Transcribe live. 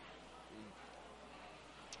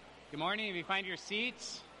Good morning. If you find your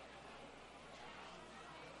seats,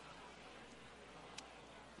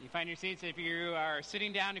 if you are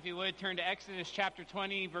sitting down, if you would, turn to Exodus chapter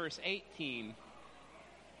 20, verse 18.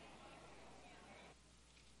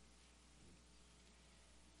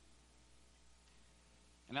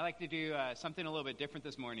 And I'd like to do something a little bit different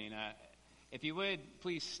this morning. If you would,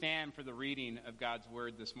 please stand for the reading of God's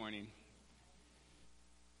word this morning.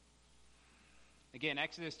 Again,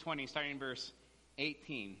 Exodus 20, starting in verse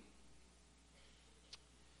 18.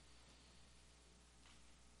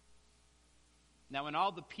 Now when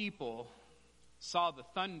all the people saw the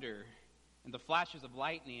thunder and the flashes of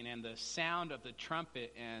lightning and the sound of the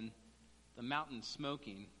trumpet and the mountain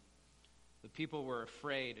smoking, the people were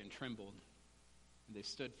afraid and trembled, and they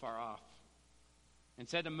stood far off and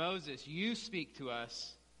said to Moses, "You speak to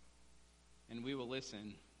us, and we will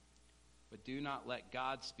listen, but do not let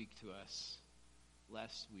God speak to us,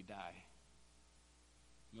 lest we die."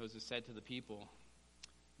 Moses said to the people,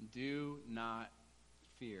 "Do not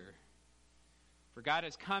fear. For God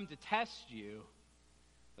has come to test you,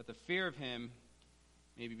 that the fear of him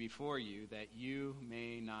may be before you, that you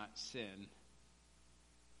may not sin."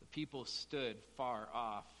 The people stood far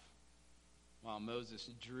off, while Moses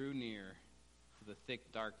drew near to the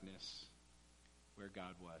thick darkness where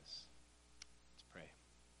God was. Let's pray.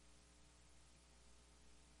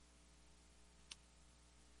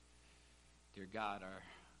 Dear God, our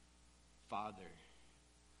Father,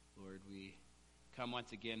 Lord, we come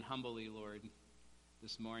once again humbly, Lord,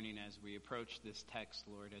 this morning as we approach this text,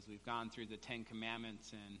 Lord, as we've gone through the Ten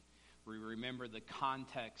Commandments and we remember the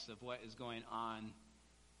context of what is going on,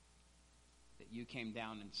 that you came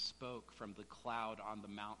down and spoke from the cloud on the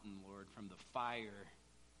mountain, Lord, from the fire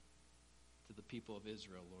to the people of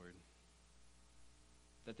Israel, Lord.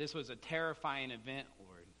 That this was a terrifying event,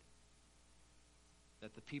 Lord.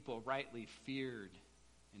 That the people rightly feared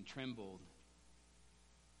and trembled,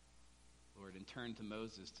 Lord, and turned to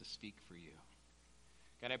Moses to speak for you.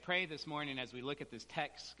 God, I pray this morning as we look at this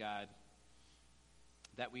text, God,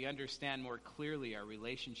 that we understand more clearly our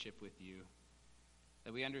relationship with you,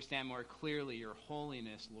 that we understand more clearly your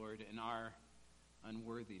holiness, Lord, and our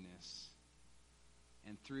unworthiness.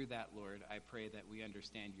 And through that, Lord, I pray that we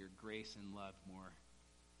understand your grace and love more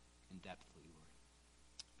in-depthly, Lord.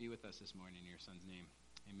 Be with us this morning in your Son's name.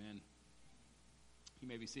 Amen. You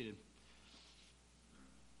may be seated.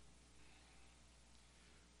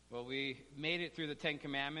 Well, we made it through the Ten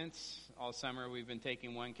Commandments. All summer we've been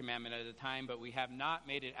taking one commandment at a time, but we have not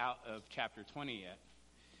made it out of chapter 20 yet.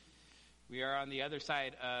 We are on the other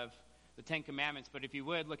side of the Ten Commandments, but if you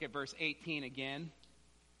would, look at verse 18 again.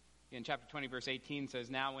 In chapter 20, verse 18 says,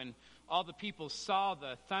 "Now when all the people saw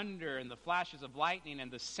the thunder and the flashes of lightning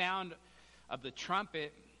and the sound of the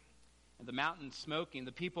trumpet and the mountain smoking,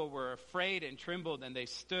 the people were afraid and trembled, and they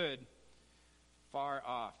stood far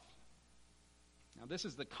off." Now, this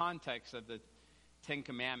is the context of the Ten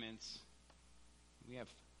Commandments. We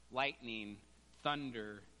have lightning,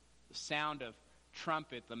 thunder, the sound of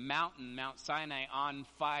trumpet, the mountain, Mount Sinai, on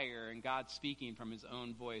fire, and God speaking from his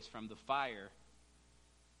own voice from the fire.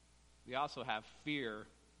 We also have fear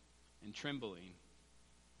and trembling.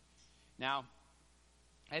 Now,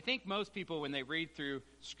 I think most people, when they read through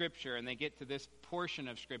Scripture and they get to this portion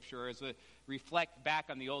of Scripture, as they reflect back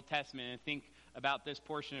on the Old Testament and think about this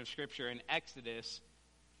portion of Scripture in Exodus,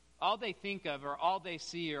 all they think of or all they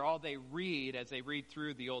see or all they read as they read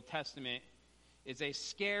through the Old Testament is a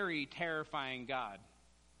scary, terrifying God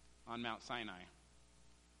on Mount Sinai.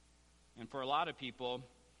 And for a lot of people,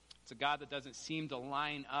 it's a God that doesn't seem to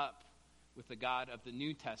line up with the God of the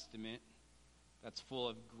New Testament that's full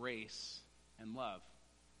of grace and love.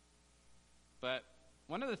 But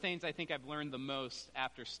one of the things I think I've learned the most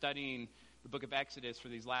after studying the book of Exodus for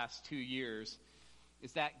these last 2 years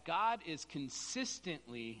is that God is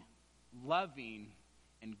consistently loving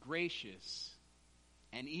and gracious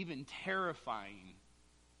and even terrifying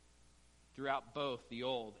throughout both the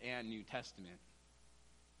Old and New Testament.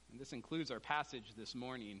 And this includes our passage this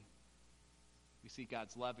morning. We see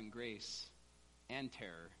God's love and grace and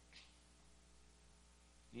terror.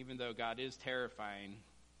 Even though God is terrifying,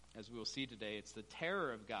 as we will see today, it's the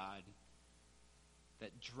terror of God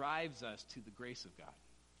that drives us to the grace of God.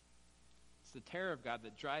 It's the terror of God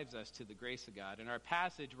that drives us to the grace of God. In our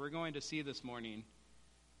passage, we're going to see this morning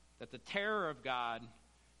that the terror of God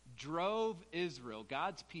drove Israel,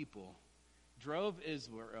 God's people, drove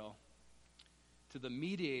Israel to the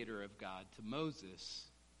mediator of God, to Moses,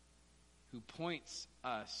 who points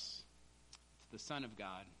us to the Son of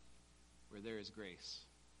God, where there is grace.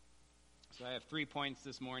 So I have 3 points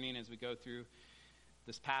this morning as we go through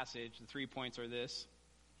this passage. The 3 points are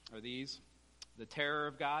these. the terror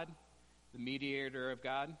of God, the mediator of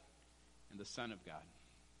God, and the Son of God.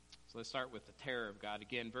 So let's start with the terror of God.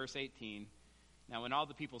 Again, verse 18. Now when all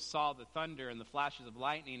the people saw the thunder and the flashes of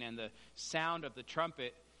lightning and the sound of the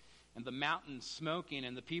trumpet and the mountain smoking,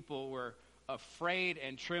 and the people were afraid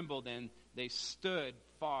and trembled, and they stood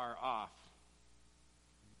far off.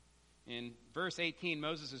 In verse 18,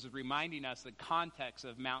 Moses is reminding us the context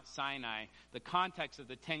of Mount Sinai, the context of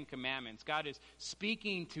the Ten Commandments. God is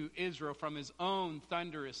speaking to Israel from his own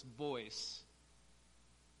thunderous voice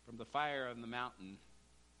from the fire of the mountain.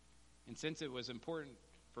 And since it was important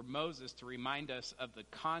for Moses to remind us of the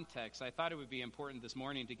context, I thought it would be important this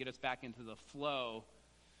morning to get us back into the flow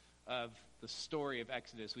of the story of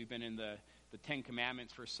Exodus. We've been in the Ten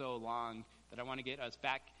Commandments for so long that I want to get us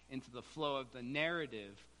back into the flow of the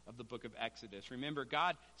narrative of the book of Exodus. Remember,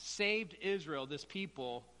 God saved Israel, this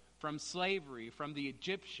people, from slavery, from the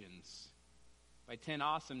Egyptians, by 10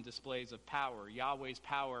 awesome displays of power. Yahweh's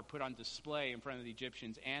power put on display in front of the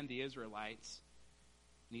Egyptians and the Israelites.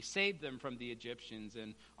 And he saved them from the Egyptians.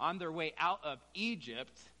 And on their way out of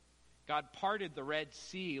Egypt, God parted the Red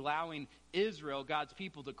Sea, allowing Israel, God's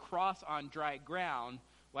people, to cross on dry ground,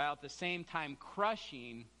 while at the same time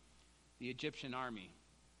crushing the Egyptian army,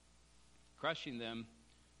 crushing them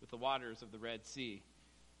with the waters of the Red Sea.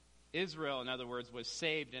 Israel, in other words, was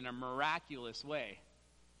saved in a miraculous way.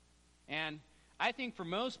 And I think for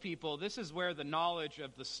most people, this is where the knowledge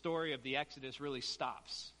of the story of the Exodus really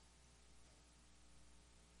stops.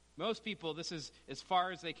 Most people, this is as far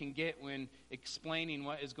as they can get when explaining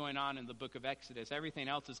what is going on in the book of Exodus. Everything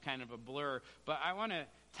else is kind of a blur. But I want to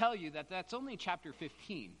tell you that that's only chapter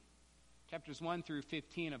 15. Chapters 1 through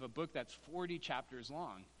 15 of a book that's 40 chapters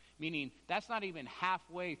long. Meaning, that's not even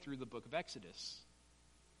halfway through the book of Exodus.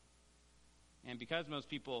 And because most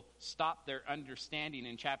people stop their understanding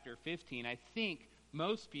in chapter 15, I think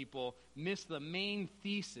most people miss the main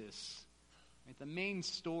thesis, right, the main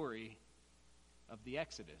story of the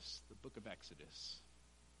Exodus, the book of Exodus.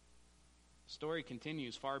 The story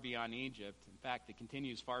continues far beyond Egypt. In fact, it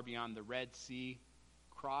continues far beyond the Red Sea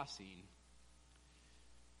crossing.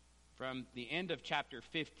 From the end of chapter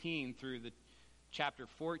 15 through the chapter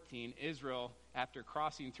 14, Israel, after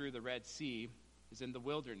crossing through the Red Sea, is in the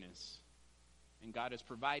wilderness. And God is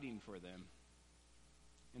providing for them.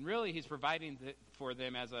 And really, he's providing for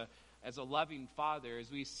them as a loving father,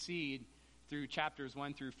 as we see through chapters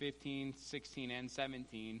 1 through 15, 16, and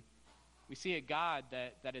 17. We see a God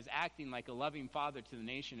that is acting like a loving father to the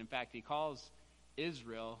nation. In fact, he calls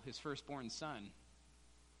Israel his firstborn son.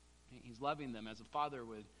 He's loving them as a father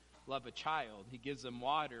would love a child. He gives them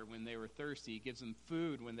water when they were thirsty. He gives them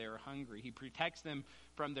food when they were hungry. He protects them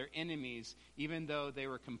from their enemies, even though they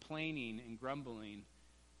were complaining and grumbling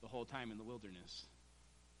the whole time in the wilderness.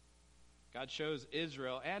 God shows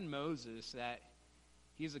Israel and Moses that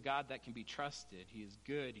he's a God that can be trusted. He is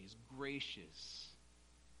good. He's gracious.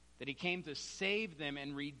 That he came to save them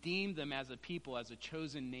and redeem them as a people, as a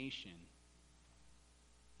chosen nation.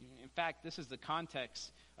 In fact, this is the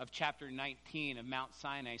context of chapter 19 of Mount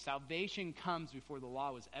Sinai. Salvation comes before the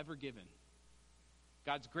law was ever given.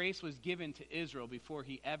 God's grace was given to Israel before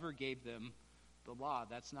he ever gave them the law.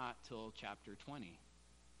 That's not till chapter 20.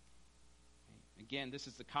 Again, this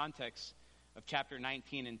is the context of chapter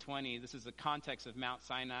 19 and 20. This is the context of Mount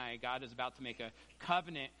Sinai. God is about to make a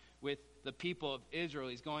covenant with the people of Israel.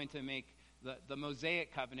 He's going to make the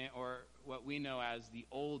Mosaic covenant, or what we know as the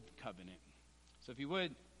Old Covenant. So if you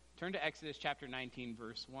would, turn to Exodus chapter 19,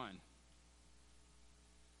 verse 1.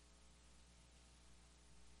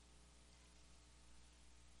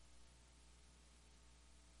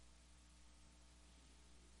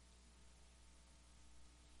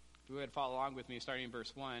 If you would follow along with me, starting in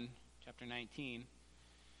verse 1, chapter 19.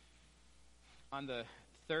 On the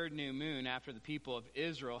third new moon, after the people of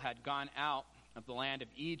Israel had gone out of the land of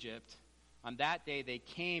Egypt, on that day they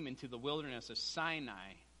came into the wilderness of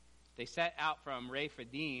Sinai. They set out from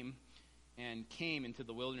Rephidim and came into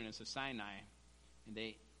the wilderness of Sinai. And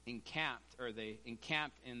they encamped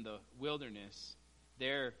in the wilderness.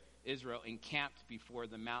 There Israel encamped before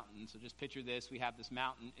the mountain. So just picture this. We have this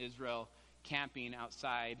mountain, Israel camping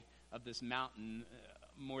outside of this mountain,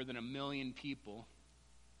 more than 1 million people.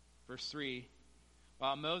 Verse 3,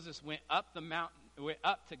 while Moses went up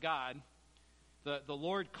to God, the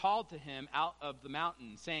Lord called to him out of the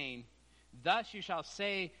mountain, saying, thus you shall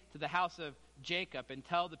say to the house of Jacob and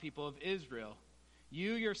tell the people of Israel,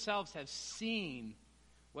 you yourselves have seen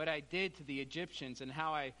what I did to the Egyptians and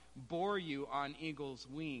how I bore you on eagle's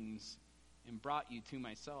wings and brought you to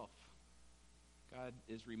myself. God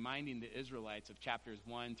is reminding the Israelites of chapters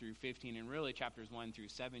 1 through 15 and really chapters 1 through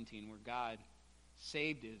 17, where God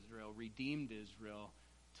saved Israel, redeemed Israel,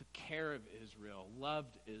 took care of Israel,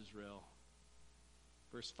 loved Israel.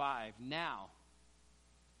 Verse 5, now.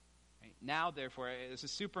 Right? Now, therefore, this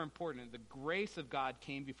is super important. The grace of God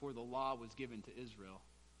came before the law was given to Israel.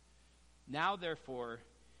 Now, therefore,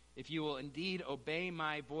 if you will indeed obey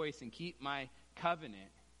my voice and keep my covenant,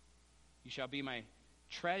 you shall be my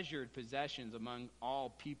treasured possessions among all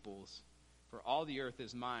peoples, for all the earth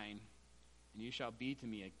is mine, and you shall be to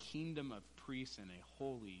me a kingdom of priests and a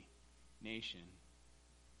holy nation.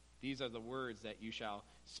 These are the words that you shall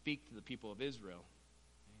speak to the people of Israel.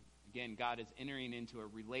 Again, God is entering into a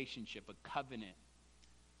relationship, a covenant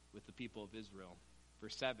with the people of Israel.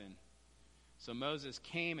 Verse 7, so Moses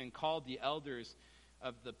came and called the elders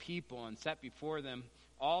of the people and set before them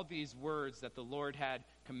all these words that the Lord had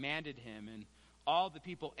commanded him. And all the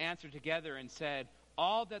people answered together and said,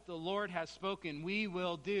 all that the Lord has spoken we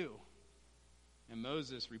will do. And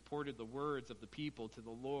Moses reported the words of the people to the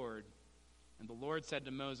Lord. And the Lord said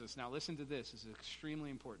to Moses, now listen to this, this is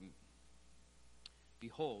extremely important.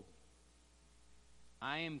 Behold,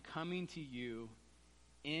 I am coming to you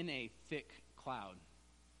in a thick cloud.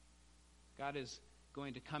 God is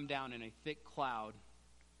going to come down in a thick cloud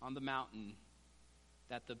on the mountain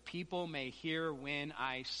that the people may hear when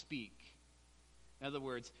I speak. In other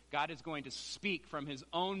words, God is going to speak from his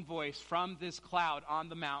own voice from this cloud on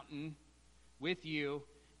the mountain with you.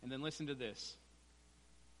 And then listen to this.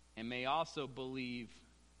 And may also believe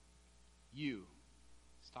you.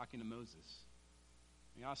 He's talking to Moses.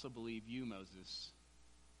 May also believe you, Moses,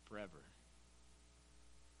 forever.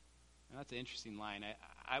 Now, that's an interesting line.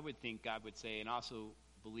 I would think God would say, and also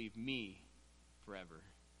believe me forever.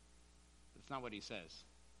 But that's not what he says.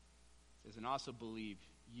 He says, and also believe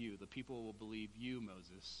you. The people will believe you,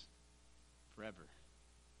 Moses, forever.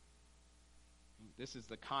 This is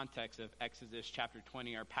the context of Exodus chapter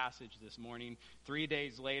 20, our passage this morning. 3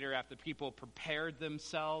 days later, after people prepared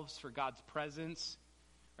themselves for God's presence,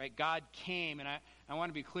 right? God came, and I want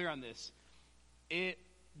to be clear on this. It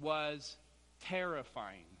was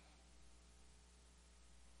terrifying.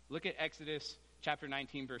 Look at Exodus chapter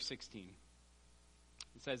 19, verse 16.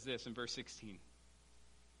 It says this in verse 16.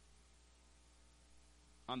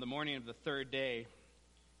 On the morning of the third day,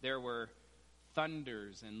 there were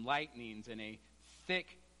thunders and lightnings and a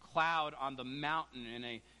thick cloud on the mountain and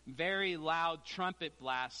a very loud trumpet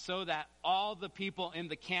blast, so that all the people in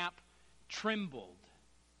the camp trembled.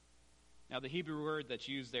 Now, the Hebrew word that's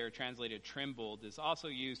used there, translated trembled, is also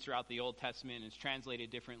used throughout the Old Testament. It's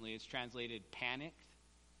translated differently. It's translated panicked.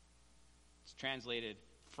 It's translated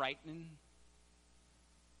frightened,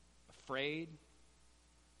 afraid,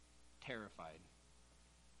 terrified.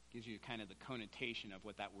 Gives you kind of the connotation of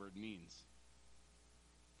what that word means.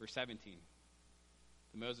 Verse 17.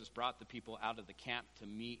 Moses brought the people out of the camp to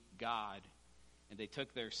meet God, and they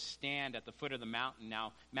took their stand at the foot of the mountain.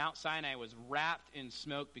 Now, Mount Sinai was wrapped in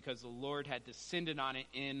smoke because the Lord had descended on it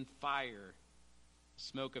in fire. The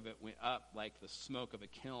smoke of it went up like the smoke of a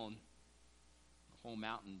kiln. The whole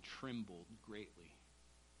mountain trembled greatly.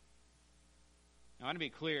 Now, I want to be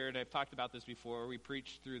clear, and I've talked about this before. We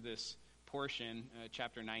preached through this portion,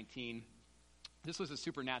 chapter 19. This was a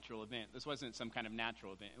supernatural event. This wasn't some kind of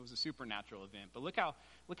natural event. It was a supernatural event. But look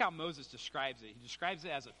how Moses describes it. He describes it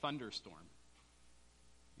as a thunderstorm.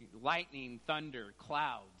 Lightning, thunder,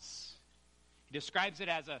 clouds. He describes it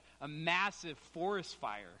as a massive forest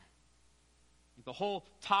fire. The whole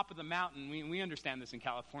top of the mountain, we understand this in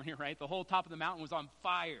California, right? The whole top of the mountain was on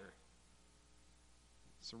fire,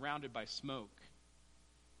 surrounded by smoke.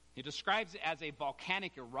 He describes it as a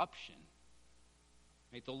volcanic eruption.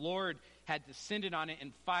 Right? The Lord had descended on it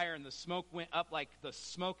in fire, and the smoke went up like the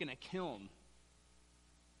smoke in a kiln,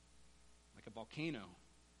 like a volcano.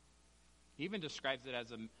 He even describes it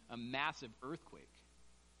as a massive earthquake.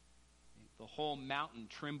 The whole mountain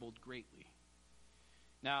trembled greatly.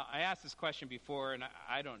 Now, I asked this question before, and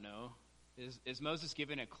I don't know. Is Moses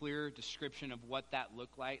given a clear description of what that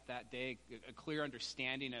looked like that day, a clear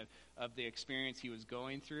understanding of the experience he was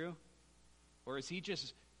going through? Or is he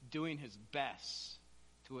just doing his best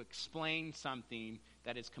to explain something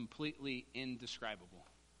that is completely indescribable?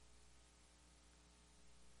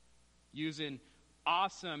 Using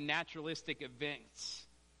awesome naturalistic events,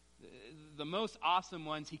 the most awesome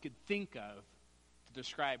ones he could think of to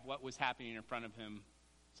describe what was happening in front of him,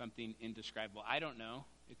 something indescribable. I don't know.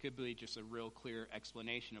 It could be just a real clear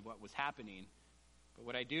explanation of what was happening. But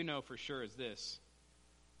what I do know for sure is this.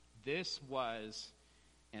 This was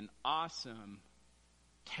an awesome,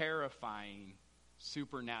 terrifying,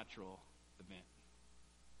 supernatural event.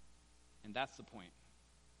 And that's the point.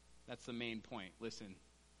 That's the main point. Listen,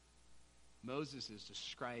 Moses is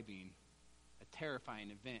describing a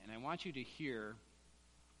terrifying event. And I want you to hear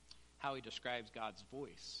how he describes God's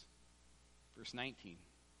voice. Verse 19.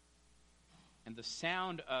 And the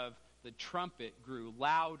sound of the trumpet grew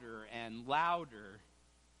louder and louder.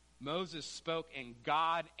 Moses spoke, and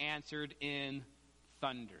God answered in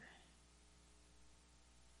thunder.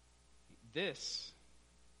 This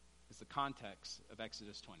is the context of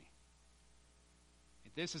Exodus 20.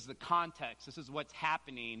 This is the context. This is what's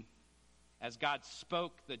happening as God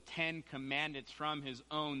spoke the 10 Commandments from his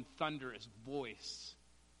own thunderous voice.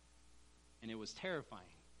 And it was terrifying.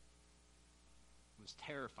 It was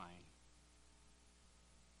terrifying.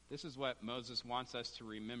 This is what Moses wants us to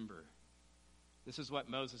remember. This is what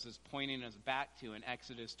Moses is pointing us back to in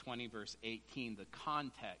Exodus 20, verse 18, the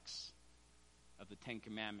context of the 10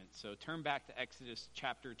 Commandments. So turn back to Exodus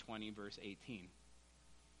chapter 20, verse 18.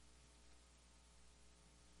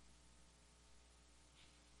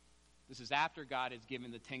 This is after God has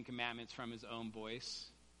given the 10 Commandments from his own voice.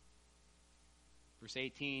 Verse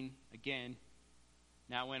 18, again.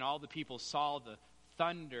 Now when all the people saw the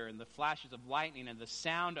thunder and the flashes of lightning and the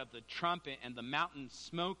sound of the trumpet and the mountain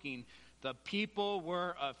smoking, the people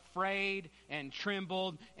were afraid and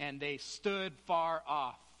trembled, and they stood far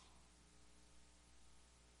off.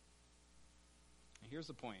 And here's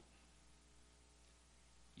the point.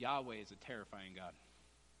 Yahweh is a terrifying God.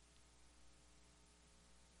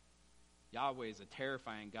 Yahweh is a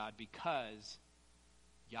terrifying God because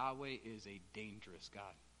Yahweh is a dangerous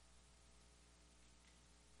God.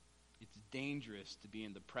 It's dangerous to be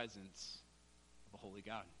in the presence of a holy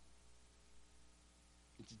God.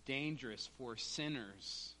 It's dangerous for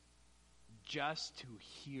sinners just to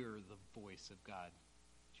hear the voice of God.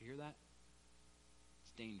 Did you hear that?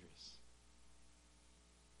 It's dangerous.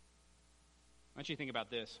 I want you to think about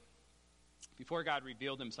this. Before God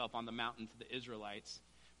revealed himself on the mountain to the Israelites,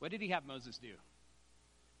 what did he have Moses do?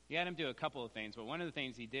 He had him do a couple of things, but one of the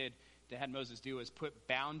things he did to have Moses do was put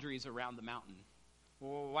boundaries around the mountain.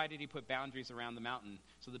 Well, why did he put boundaries around the mountain?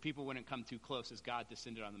 So the people wouldn't come too close as God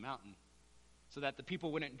descended on the mountain. So that the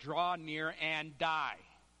people wouldn't draw near and die.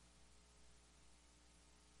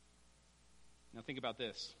 Now think about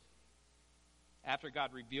this. After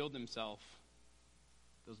God revealed himself,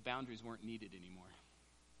 those boundaries weren't needed anymore.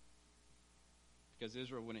 Because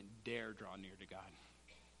Israel wouldn't dare draw near to God.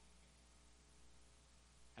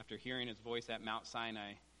 After hearing his voice at Mount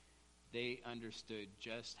Sinai, they understood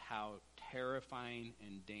just how terrifying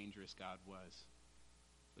and dangerous God was.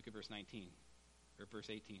 Look at verse 19, or verse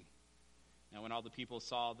 18. Now when all the people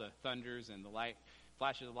saw the thunders and the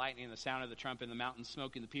flashes of lightning and the sound of the trumpet and the mountain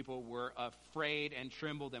smoking, the people were afraid and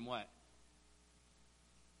trembled, and what?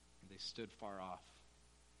 And they stood far off.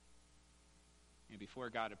 And before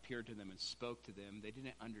God appeared to them and spoke to them, they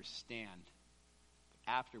didn't understand.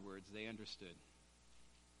 But afterwards, they understood.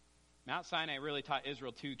 Mount Sinai really taught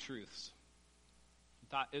Israel two truths. It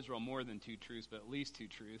taught Israel more than two truths, but at least two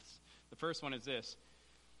truths. The first one is this.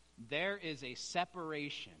 There is a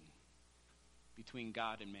separation between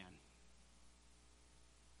God and man.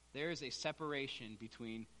 There is a separation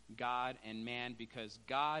between God and man because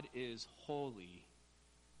God is holy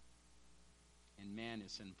and man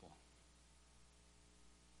is sinful.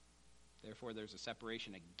 Therefore, there's a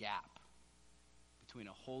separation, a gap between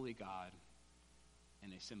a holy God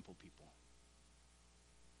and a sinful people.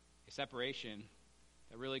 A separation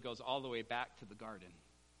that really goes all the way back to the garden,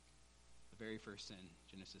 the very first sin,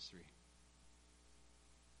 Genesis 3.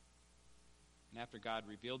 And after God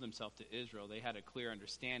revealed himself to Israel, they had a clear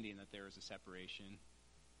understanding that there was a separation.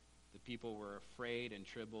 The people were afraid and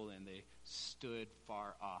trembled, and they stood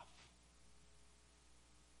far off.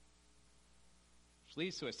 Which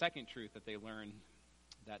leads to a second truth that they learned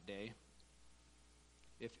that day.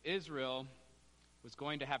 If Israel was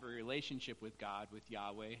going to have a relationship with God, with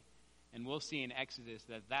Yahweh, and we'll see in Exodus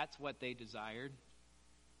that that's what they desired.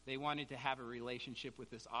 They wanted to have a relationship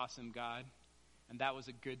with this awesome God, and that was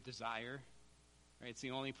a good desire. Right? It's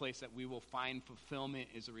the only place that we will find fulfillment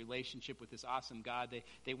is a relationship with this awesome God.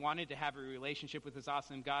 They wanted to have a relationship with this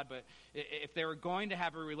awesome God, but if they were going to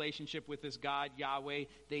have a relationship with this God, Yahweh,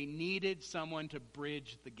 they needed someone to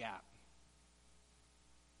bridge the gap.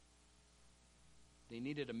 They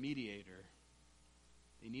needed a mediator.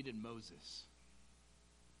 They needed Moses.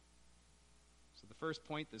 So the first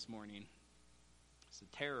point this morning is the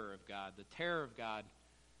terror of God. The terror of God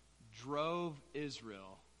drove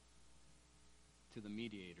Israel to the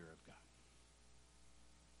mediator of God.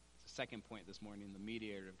 It's the second point this morning, the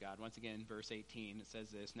mediator of God. Once again, verse 18, it says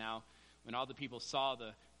this. Now, when all the people saw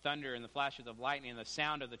the thunder and the flashes of lightning and the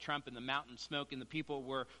sound of the trumpet and the mountain smoke, and the people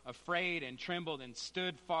were afraid and trembled and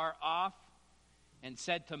stood far off and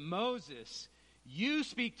said to Moses, "You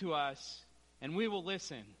speak to us, and we will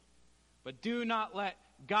listen. But do not let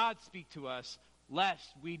God speak to us, lest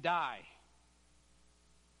we die.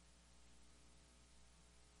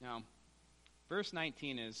 Now, verse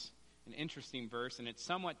 19 is an interesting verse, and it's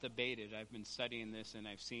somewhat debated. I've been studying this, and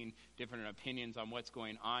I've seen different opinions on what's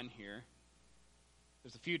going on here.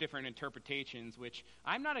 There's a few different interpretations, which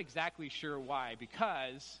I'm not exactly sure why,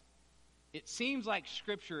 because it seems like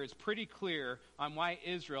Scripture is pretty clear on why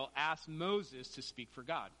Israel asked Moses to speak for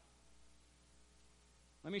God.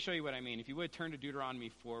 Let me show you what I mean. If you would, turn to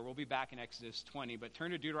Deuteronomy 4. We'll be back in Exodus 20, but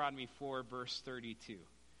turn to Deuteronomy 4, verse 32.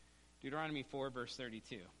 Deuteronomy 4, verse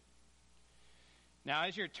 32. Now,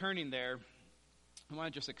 as you're turning there, I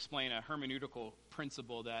want to just explain a hermeneutical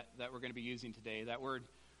principle that we're going to be using today. That word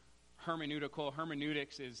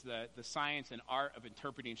hermeneutics is the science and art of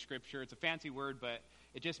interpreting Scripture. It's a fancy word, but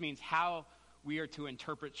it just means how we are to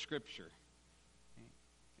interpret Scripture.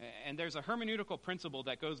 And there's a hermeneutical principle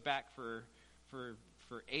that goes back for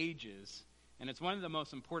ages, and it's one of the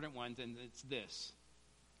most important ones, and it's this.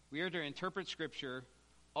 We are to interpret Scripture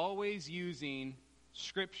always using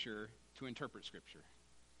Scripture to interpret Scripture.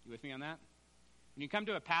 You with me on that? When you come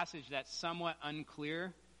to a passage that's somewhat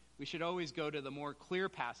unclear, we should always go to the more clear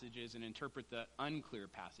passages and interpret the unclear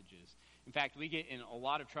passages. In fact, we get in a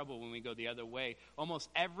lot of trouble when we go the other way. Almost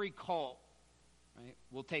every cult, right,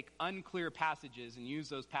 will take unclear passages and use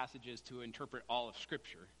those passages to interpret all of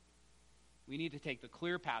Scripture. We need to take the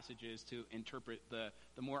clear passages to interpret the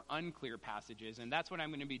more unclear passages. And that's what I'm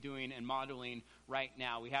going to be doing and modeling right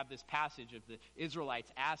now. We have this passage of the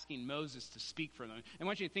Israelites asking Moses to speak for them. And I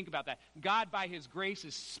want you to think about that. God, by his grace,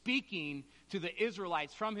 is speaking to the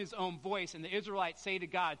Israelites from his own voice. And the Israelites say to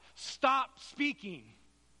God, stop speaking.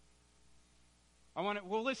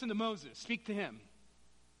 We'll listen to Moses. Speak to him.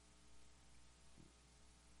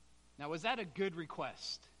 Now, was that a good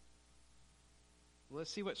request? Well,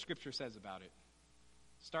 let's see what Scripture says about it.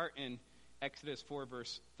 Start in Exodus 4,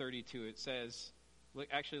 verse 32. It says, look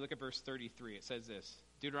at verse 33. It says this.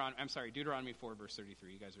 Deuteronomy 4, verse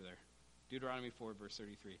 33. You guys are there. Deuteronomy 4, verse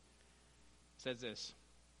 33. It says this.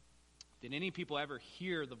 Did any people ever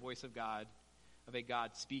hear the voice of a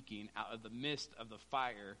God speaking out of the midst of the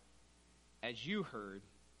fire as you heard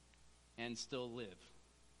and still live?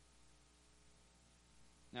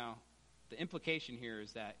 Now, the implication here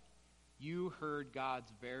is that you heard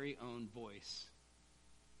God's very own voice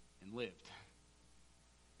and lived.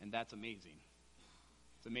 And that's amazing.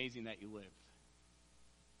 It's amazing that you lived.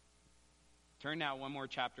 Turn now one more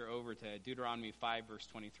chapter over to Deuteronomy 5, verse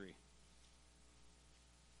 23.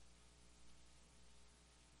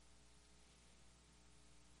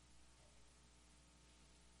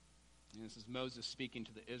 And this is Moses speaking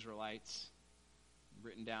to the Israelites,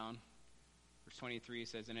 written down. Verse 23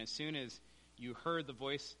 says, and as soon as you heard the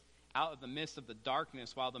voice out of the midst of the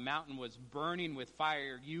darkness, while the mountain was burning with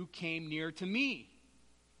fire, you came near to me.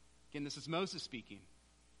 Again, this is Moses speaking.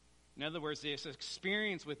 In other words, this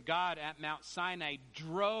experience with God at Mount Sinai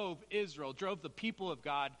drove the people of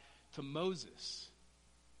God to Moses.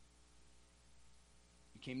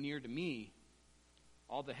 You came near to me,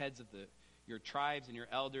 all the heads of your tribes and your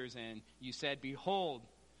elders, and you said, behold,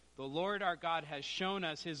 the Lord our God has shown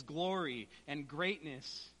us his glory and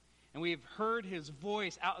greatness, and we have heard his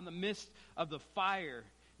voice out in the midst of the fire.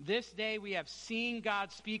 This day we have seen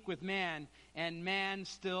God speak with man, and man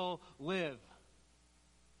still live.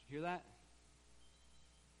 Did you hear that?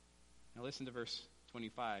 Now listen to verse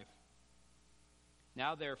 25.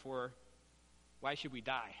 Now therefore, why should we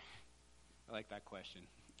die? I like that question.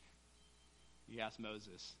 You asked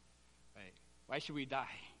Moses, right? Why should we die?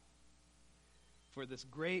 For this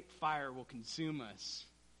great fire will consume us.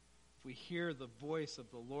 If we hear the voice of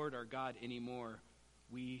the Lord our God anymore,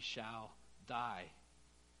 we shall die.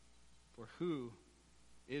 For who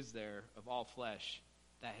is there of all flesh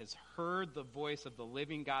that has heard the voice of the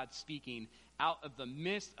living God speaking out of the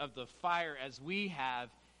midst of the fire as we have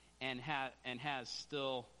and has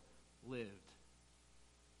still lived?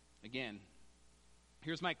 Again,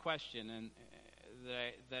 here's my question, and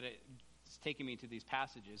that it's taking me to these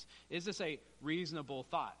passages. Is this a reasonable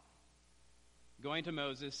thought? Going to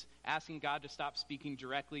Moses, asking God to stop speaking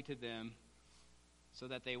directly to them so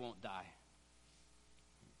that they won't die.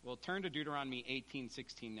 Well, turn to Deuteronomy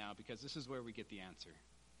 18:16 now, because this is where we get the answer.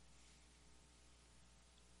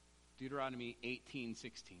 Deuteronomy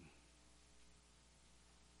 18:16.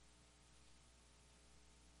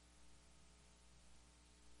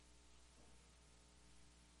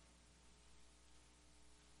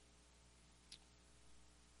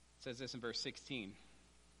 It says this in verse 16.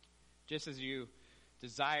 Just as you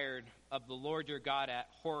desired of the Lord your God at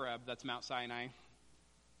Horeb, that's Mount Sinai,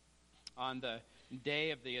 on the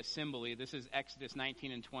day of the assembly, this is Exodus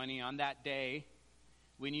 19 and 20, on that day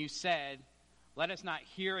when you said, let us not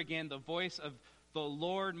hear again the voice of the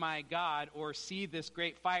Lord my God or see this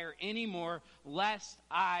great fire anymore, lest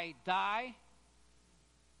I die.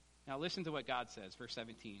 Now listen to what God says, verse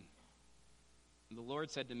 17. And the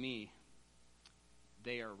Lord said to me,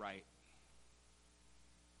 they are right.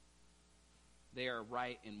 They are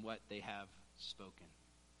right in what they have spoken.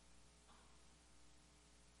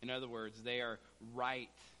 In other words, they are right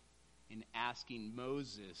in asking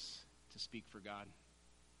Moses to speak for God.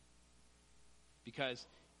 Because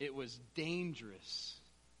it was dangerous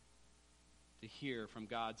to hear from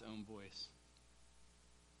God's own voice.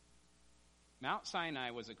 Mount Sinai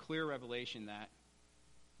was a clear revelation that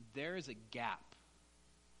there is a gap.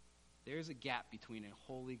 There is a gap between a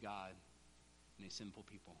holy God and a sinful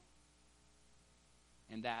people.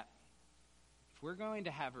 And that if we're going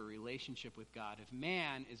to have a relationship with God, if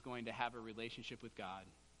man is going to have a relationship with God,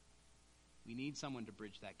 we need someone to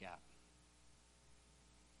bridge that gap.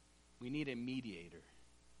 We need a mediator.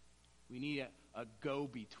 We need a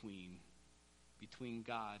go-between between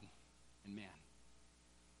God and man.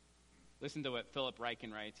 Listen to what Philip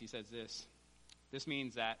Ryken writes. He says this. This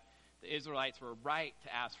means that the Israelites were right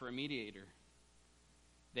to ask for a mediator.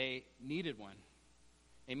 They needed one.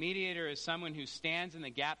 A mediator is someone who stands in the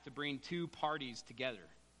gap to bring two parties together.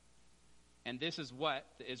 And this is what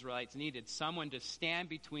the Israelites needed. Someone to stand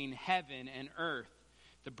between heaven and earth,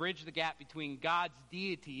 to bridge the gap between God's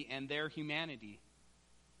deity and their humanity.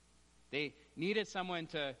 They needed someone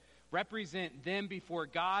to represent them before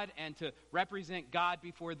God and to represent God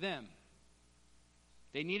before them.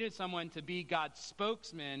 They needed someone to be God's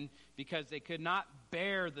spokesman because they could not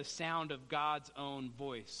bear the sound of God's own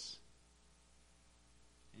voice.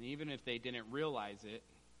 And even if they didn't realize it,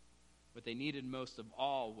 what they needed most of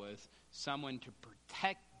all was someone to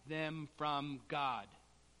protect them from God,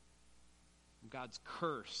 from God's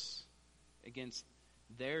curse against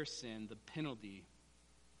their sin, the penalty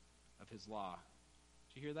of his law.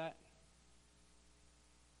 Did you hear that?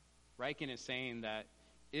 Ryken is saying that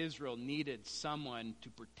Israel needed someone to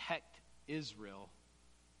protect Israel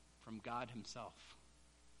from God himself.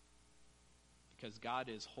 Because God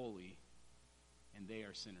is holy and they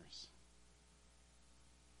are sinners.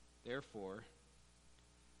 Therefore,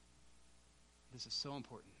 this is so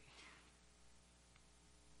important.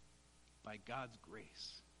 By God's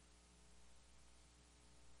grace.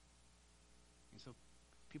 And so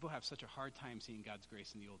people have such a hard time seeing God's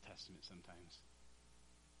grace in the Old Testament sometimes.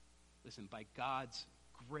 Listen, by God's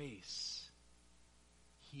grace,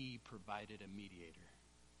 he provided a mediator.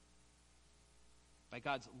 By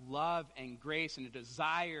God's love and grace and a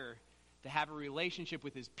desire to have a relationship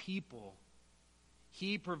with his people,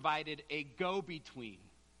 he provided a go-between.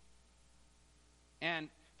 And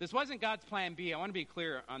this wasn't God's plan B. I want to be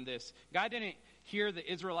clear on this. God didn't hear the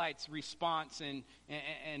Israelites' response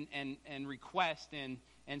and request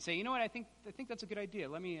and say, you know what, I think that's a good idea.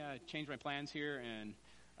 Let me change my plans here. And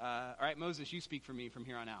all right, Moses, you speak for me from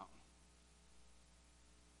here on out.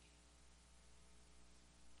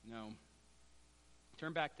 No.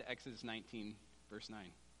 Turn back to Exodus 19, verse 9.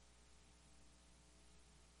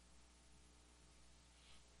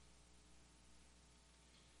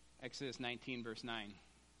 Exodus 19, verse 9.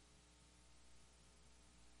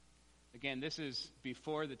 Again, this is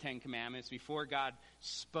before the Ten Commandments, before God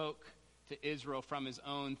spoke to Israel from his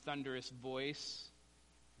own thunderous voice.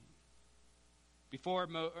 Before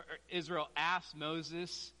Israel asked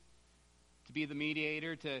Moses to be the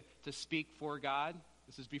mediator, to speak for God.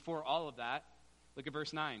 This is before all of that. Look at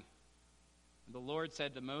verse 9. The Lord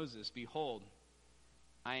said to Moses, behold,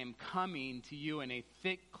 I am coming to you in a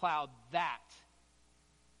thick cloud that...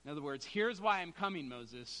 In other words, here's why I'm coming,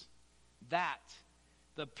 Moses. That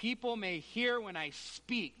the people may hear when I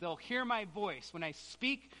speak. They'll hear my voice when I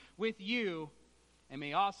speak with you, and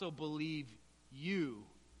may also believe you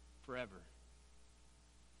forever.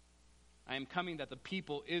 I am coming that the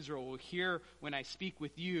people, Israel, will hear when I speak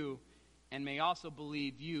with you, and may also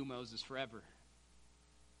believe you, Moses, forever.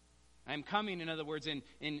 I am coming, in other words, in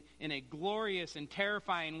a glorious and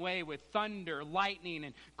terrifying way with thunder, lightning,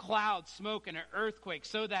 and cloud, smoke, and an earthquake,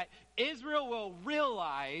 so that Israel will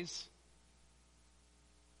realize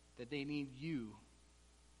that they need you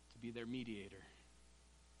to be their mediator.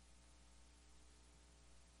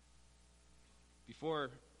 Before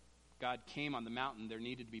God came on the mountain, there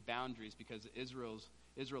needed to be boundaries because the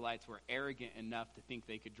Israelites were arrogant enough to think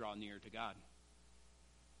they could draw near to God.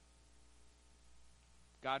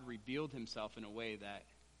 God revealed himself in a way that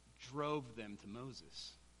drove them to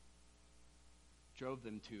Moses, drove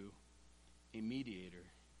them to a mediator.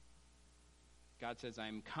 God says, I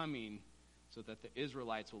am coming so that the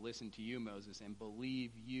Israelites will listen to you, Moses, and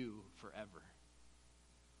believe you forever,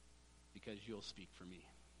 because you'll speak for me.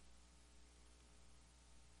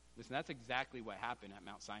 Listen, that's exactly what happened at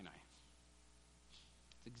Mount Sinai.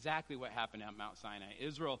 It's exactly what happened at Mount Sinai.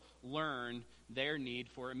 Israel learned their need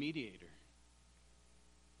for a mediator.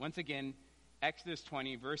 Once again, Exodus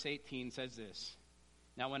 20, verse 18 says this.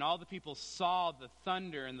 Now when all the people saw the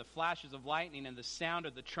thunder and the flashes of lightning and the sound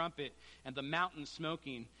of the trumpet and the mountain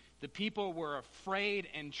smoking, the people were afraid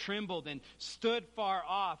and trembled and stood far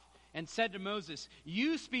off and said to Moses,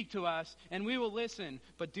 "You speak to us and we will listen,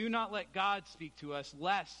 but do not let God speak to us,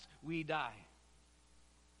 lest we die."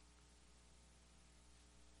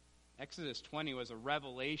 Exodus 20 was a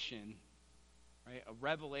revelation, right? A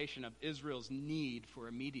revelation of Israel's need for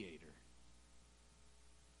a mediator.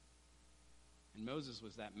 And Moses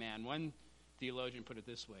was that man. One theologian put it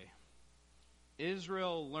this way: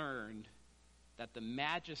 Israel learned that the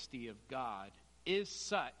majesty of God is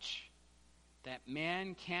such that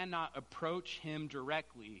man cannot approach him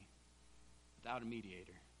directly without a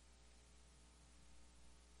mediator.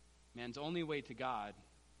 Man's only way to God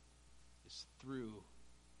is through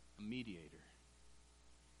a mediator.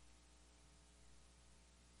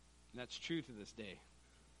 And that's true to this day.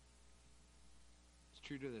 It's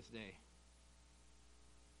true to this day.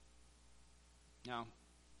 Now,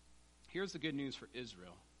 here's the good news for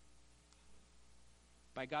Israel.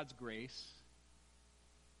 By God's grace,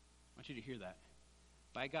 I want you to hear that.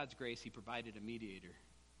 By God's grace, he provided a mediator.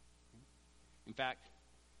 In fact,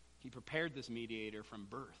 he prepared this mediator from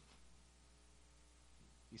birth.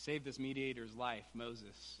 He saved this mediator's life,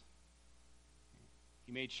 Moses.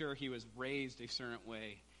 He made sure he was raised a certain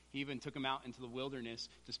way. He even took him out into the wilderness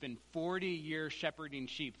to spend 40 years shepherding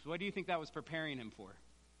sheep. What do you think that was preparing him for?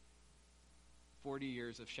 40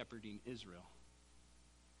 years of shepherding Israel.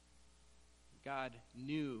 God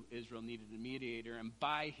knew Israel needed a mediator, and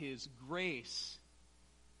by his grace,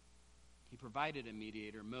 he provided a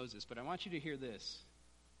mediator, Moses. But I want you to hear this.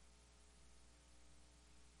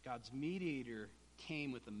 God's mediator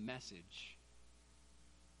came with a message,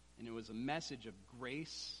 and it was a message of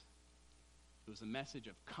grace. It was a message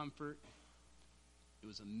of comfort. It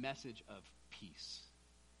was a message of peace.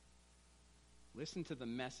 Listen to the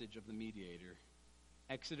message of the mediator.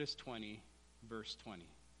 Exodus 20, verse 20.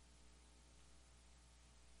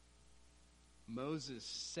 Moses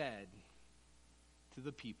said to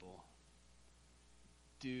the people,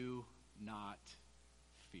 "Do not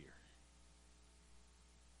fear."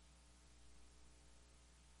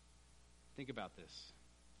 Think about this.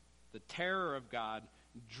 The terror of God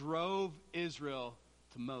drove Israel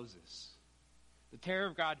to Moses. The terror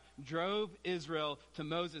of God drove Israel to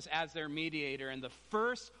Moses as their mediator. And the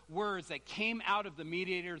first words that came out of the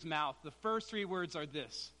mediator's mouth, the first three words are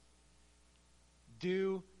this: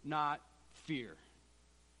 "Do not fear."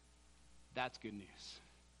 That's good news.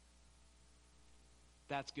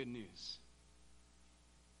 That's good news.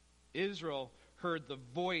 Israel heard the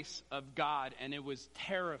voice of God, and it was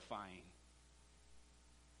terrifying.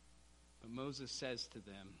 But Moses says to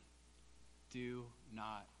them, "Do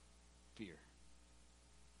not fear."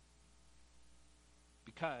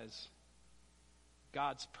 Because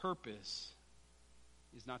God's purpose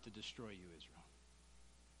is not to destroy you, Israel.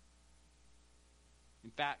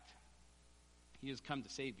 In fact, he has come to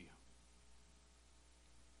save you.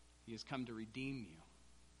 He has come to redeem you,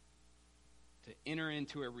 to enter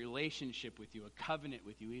into a relationship with you, a covenant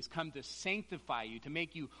with you. He's come to sanctify you, to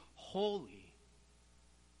make you holy.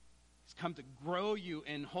 He's come to grow you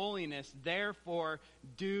in holiness. Therefore,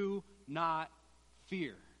 do not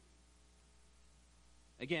fear.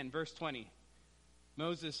 Again, verse 20.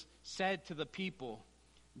 Moses said to the people,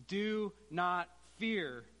 "Do not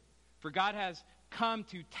fear, for God has come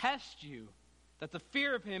to test you, that the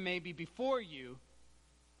fear of him may be before you,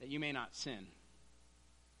 that you may not sin."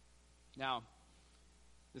 Now,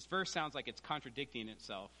 this verse sounds like it's contradicting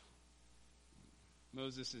itself.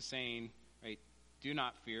 Moses is saying, right, do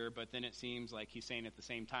not fear, but then it seems like he's saying at the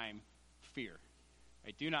same time, fear.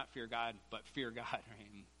 Right? Do not fear God, but fear God.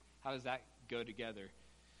 Right? And how does that go together?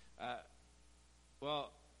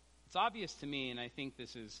 Well, it's obvious to me, and I think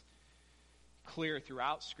this is clear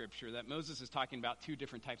throughout Scripture, that Moses is talking about two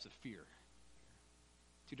different types of fear.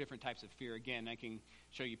 Two different types of fear. Again, I can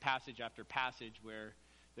show you passage after passage where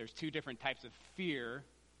there's two different types of fear.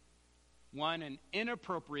 One, an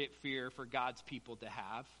inappropriate fear for God's people to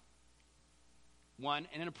have. One,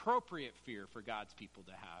 an appropriate fear for God's people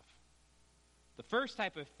to have. The first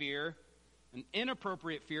type of fear, an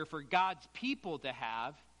inappropriate fear for God's people to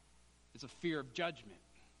have, is a fear of judgment.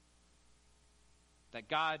 That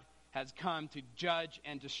God has come to judge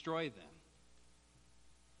and destroy them.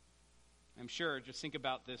 I'm sure, just think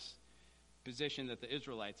about this position that the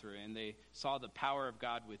Israelites were in. They saw the power of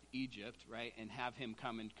God with Egypt, right, and have him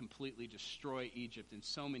come and completely destroy Egypt in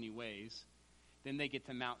so many ways. Then they get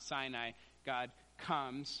to Mount Sinai. God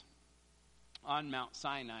comes on Mount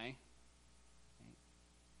Sinai.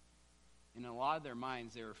 In a lot of their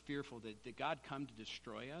minds, they were fearful that did God come to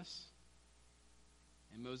destroy us?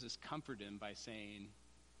 And Moses comforted him by saying,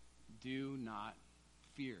 do not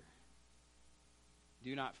fear.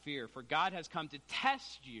 Do not fear, for God has come to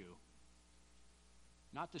test you,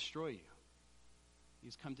 not destroy you.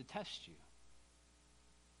 He's come to test you.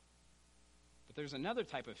 But there's another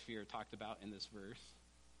type of fear talked about in this verse.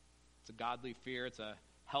 It's a godly fear. It's a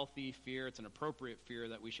healthy fear. It's an appropriate fear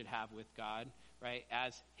that we should have with God, right?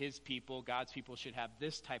 As his people, God's people should have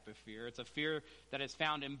this type of fear. It's a fear that is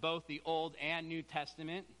found in both the Old and New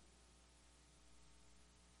Testament.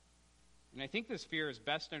 And I think this fear is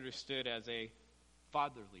best understood as a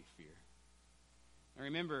fatherly fear. Now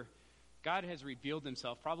remember, God has revealed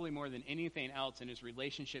himself probably more than anything else in his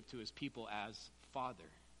relationship to his people as Father.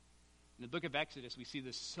 In the book of Exodus, we see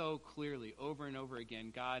this so clearly over and over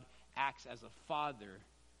again. God acts as a father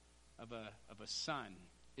of a son,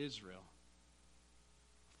 Israel.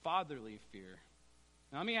 Fatherly fear.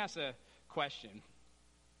 Now let me ask a question.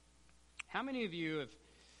 How many of you have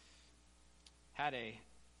had a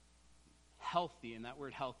healthy, and that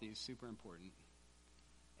word healthy is super important,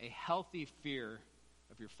 a healthy fear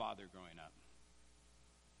of your father growing up?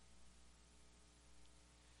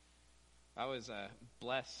 I was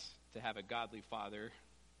blessed to have a godly father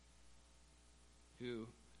who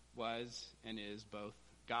was and is both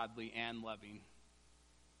godly and loving,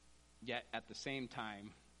 yet at the same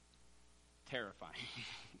time terrifying.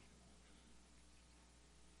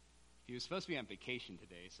 He was supposed to be on vacation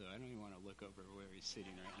today, so I don't even want to look over where he's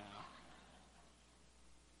sitting right now.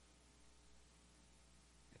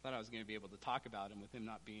 I thought I was going to be able to talk about him with him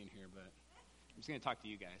not being here, but I'm just going to talk to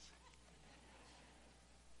you guys.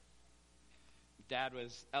 Dad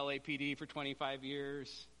was LAPD for 25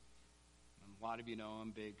 years. A lot of you know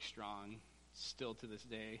him, big, strong, still to this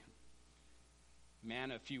day.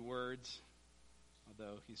 Man of few words,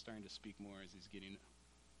 although he's starting to speak more as he's getting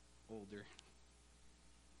older.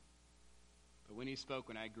 But when he spoke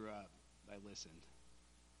when I grew up, I listened.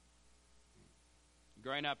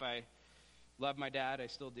 Growing up, I loved my dad. I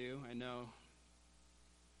still do. I know.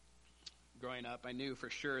 Growing up, I knew for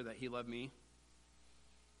sure that he loved me.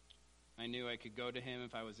 I knew I could go to him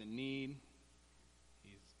if I was in need.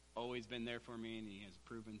 He's always been there for me, and he has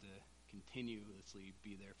proven to continuously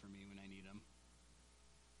be there for me when I need him.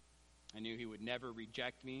 I knew he would never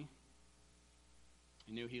reject me.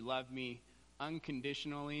 I knew he loved me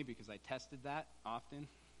unconditionally because I tested that often.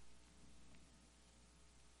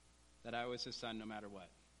 That I was his son no matter what.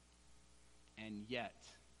 And yet,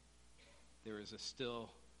 there was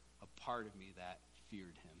still a part of me that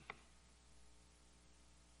feared him.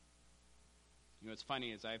 You know, what's funny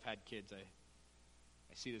is I've had kids, I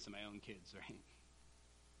see this in my own kids, right?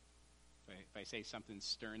 If I say something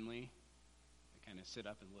sternly, I kind of sit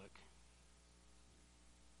up and look.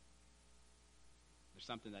 There's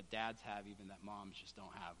something that dads have even that moms just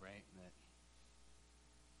don't have, right?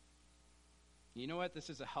 You know what? This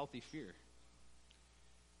is a healthy fear.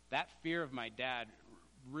 That fear of my dad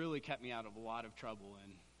really kept me out of a lot of trouble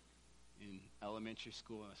in elementary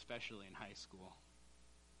school, especially in high school.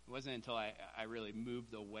 It wasn't until I really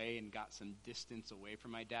moved away and got some distance away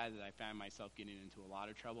from my dad that I found myself getting into a lot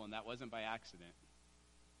of trouble, and that wasn't by accident.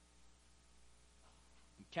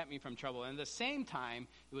 It kept me from trouble. And at the same time,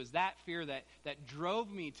 it was that fear that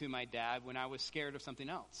drove me to my dad when I was scared of something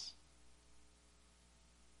else.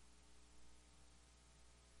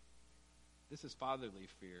 This is fatherly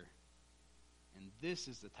fear, and this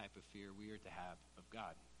is the type of fear we are to have of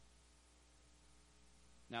God.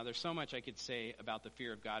 Now, there's so much I could say about the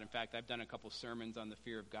fear of God. In fact, I've done a couple sermons on the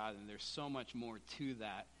fear of God, and there's so much more to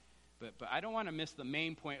that. But I don't want to miss the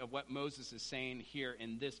main point of what Moses is saying here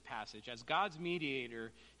in this passage. As God's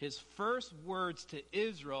mediator, his first words to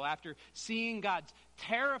Israel after seeing God's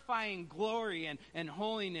terrifying glory and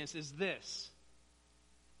holiness is this: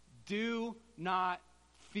 do not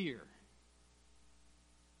fear.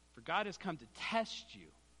 For God has come to test you.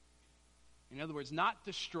 In other words, not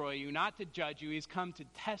destroy you, not to judge you. He's come to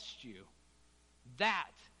test you.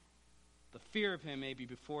 That the fear of him may be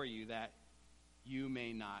before you, that you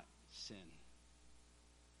may not sin.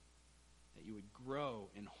 That you would grow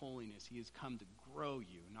in holiness. He has come to grow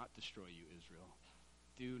you, not destroy you, Israel.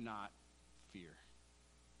 Do not fear.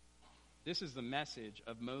 This is the message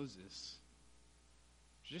of Moses.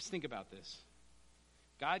 Just think about this.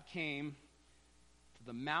 God came to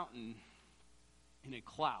the mountain in a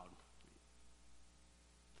cloud.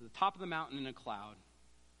 to the top of the mountain in a cloud.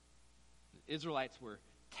 The Israelites were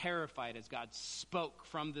terrified as God spoke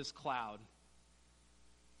from this cloud.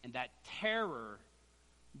 And that terror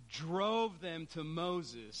drove them to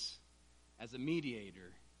Moses as a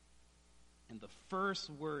mediator. And the first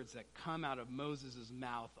words that come out of Moses'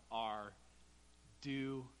 mouth are,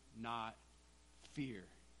 "Do not fear."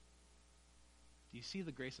 Do you see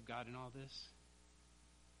the grace of God in all this?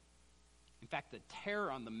 In fact, the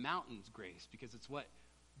terror on the mountain's grace, because it's what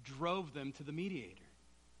drove them to the mediator.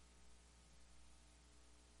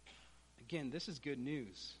 Again, this is good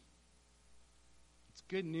news. It's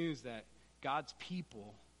good news that God's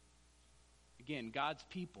people, because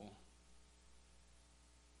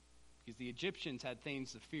the Egyptians had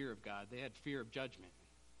things to fear of God. They had fear of judgment.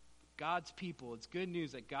 God's people, it's good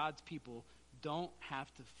news that God's people don't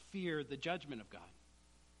have to fear the judgment of God.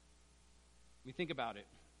 We think about it.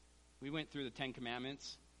 We went through the 10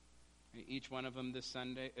 Commandments, each one of them this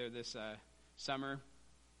summer,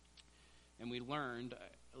 and we learned,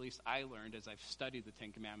 at least I learned as I've studied the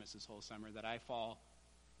 10 Commandments this whole summer, that I fall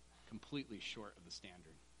completely short of the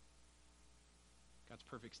standard. God's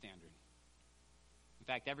perfect standard. In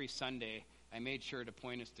fact, every Sunday, I made sure to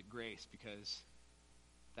point us to grace because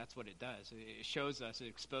that's what it does. It shows us, it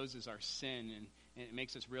exposes our sin, and it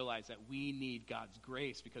makes us realize that we need God's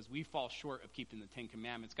grace because we fall short of keeping the 10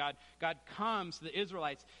 Commandments. God comes to the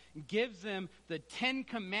Israelites and gives them the 10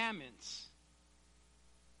 Commandments,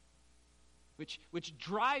 which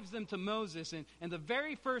drives them to Moses. And the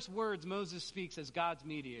very first words Moses speaks as God's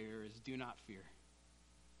mediator is, "Do not fear."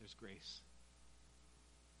 There's grace.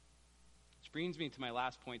 Which brings me to my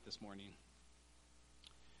last point this morning.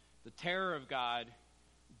 The terror of God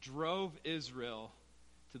drove Israel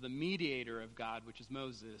to the mediator of God, which is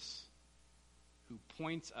Moses, who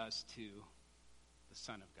points us to the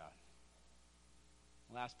Son of God.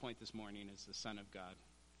 The last point this morning is the Son of God.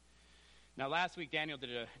 Now, last week, Daniel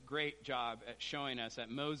did a great job at showing us that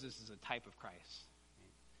Moses is a type of Christ.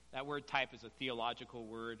 That word type is a theological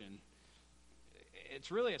word, and it's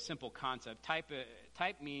really a simple concept.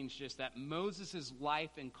 Type means just that Moses'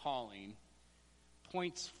 life and calling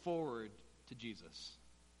points forward to Jesus.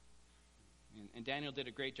 And Daniel did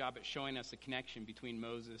a great job at showing us the connection between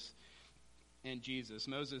Moses and Jesus.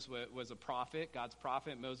 Moses was a prophet, God's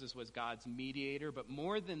prophet. Moses was God's mediator. But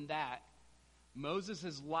more than that,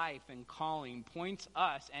 Moses' life and calling points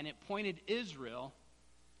us, and it pointed Israel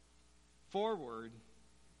forward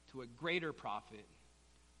to a greater prophet,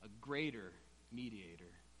 a greater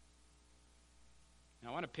mediator. Now,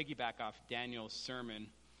 I want to piggyback off Daniel's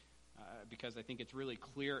sermon because I think it's really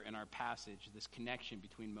clear in our passage, this connection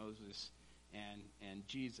between Moses and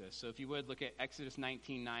Jesus. So if you would, look at Exodus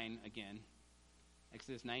 19:9 again.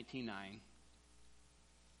 Exodus 19:9.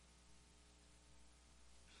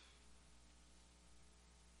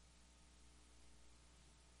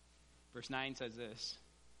 Verse 9 says this: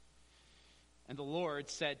 "And the Lord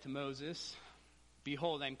said to Moses,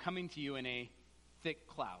 Behold, I am coming to you in a thick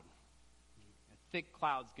cloud." A thick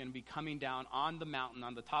cloud is going to be coming down on the mountain,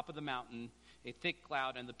 on the top of the mountain, a thick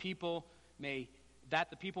cloud, and the people may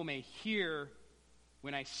hear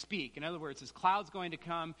when I speak. In other words, this cloud's going to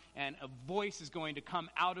come, and a voice is going to come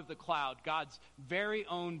out of the cloud, God's very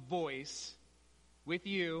own voice with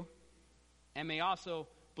you, and may also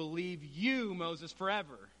believe you, Moses,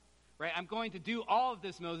 forever. Right? I'm going to do all of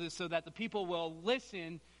this, Moses, so that the people will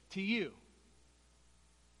listen to you.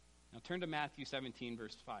 Now turn to Matthew 17,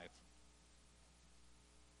 verse 5.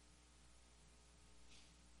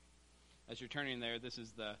 As you're turning there, this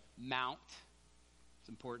is the Mount. It's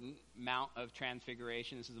important. Mount of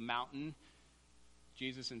Transfiguration. This is a mountain.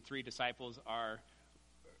 Jesus and 3 disciples are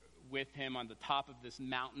with him on the top of this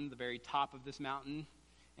mountain, the very top of this mountain.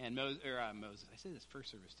 And Moses, I said this first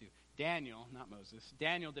service too. Daniel, not Moses.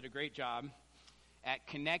 Daniel did a great job at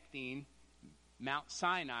connecting Mount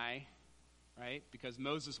Sinai, right? Because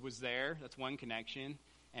Moses was there. That's one connection.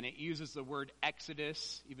 And it uses the word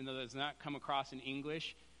Exodus, even though it does not come across in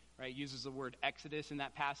English. Right, uses the word Exodus in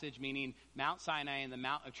that passage, meaning Mount Sinai and the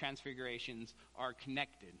Mount of Transfigurations are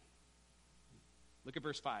connected. Look at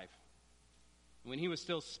verse 5. When he was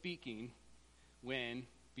still speaking, when,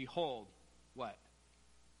 behold, what?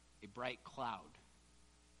 A bright cloud.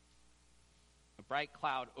 A bright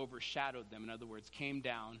cloud overshadowed them. In other words, came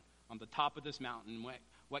down on the top of this mountain.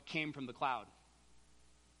 What came from the cloud?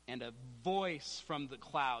 And a voice from the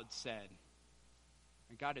cloud said,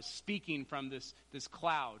 and God is speaking from this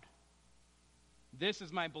cloud. This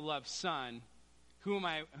is my beloved Son, who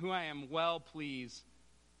I am well pleased.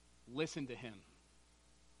 Listen to him.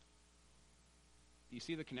 Do you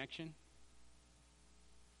see the connection?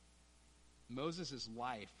 Moses'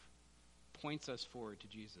 life points us forward to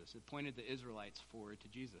Jesus. It pointed the Israelites forward to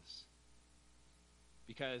Jesus.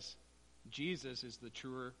 Because Jesus is the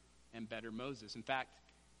truer and better Moses. In fact,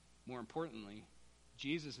 more importantly,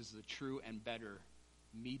 Jesus is the true and better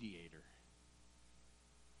mediator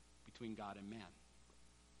between God and man.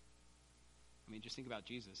 I mean, just think about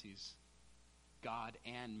Jesus. He's God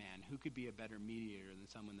and man. Who could be a better mediator than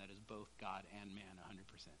someone that is both God and man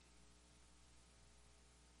 100%?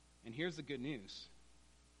 And here's the good news.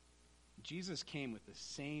 Jesus came with the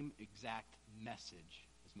same exact message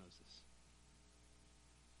as Moses.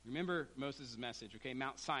 Remember Moses' message, okay?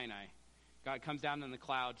 Mount Sinai. God comes down in the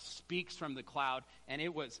cloud, speaks from the cloud, and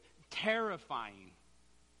it was terrifying.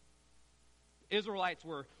 Israelites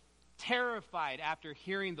were terrified after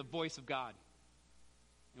hearing the voice of God.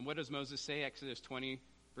 And what does Moses say? Exodus 20,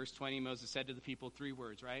 verse 20, Moses said to the people 3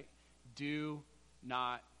 words, right? Do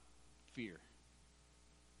not fear.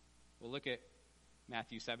 Well, look at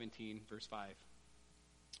Matthew 17, verse 5.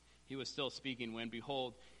 He was still speaking when,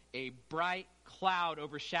 behold, a bright cloud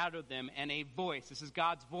overshadowed them, and a voice, this is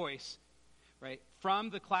God's voice, right, from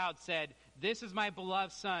the cloud said, this is my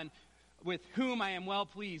beloved Son, with whom I am well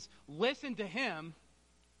pleased. Listen to him.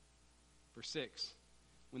 Verse 6,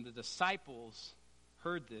 when the disciples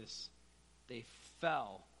heard this, they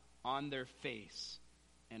fell on their face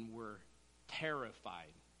and were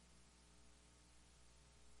terrified.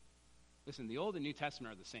 Listen, the Old and New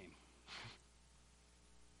Testament are the same.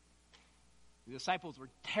 The disciples were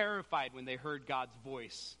terrified when they heard God's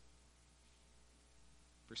voice.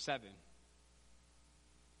 Verse 7,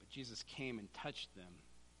 but Jesus came and touched them,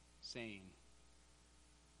 saying,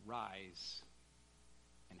 rise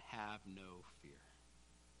and have no fear.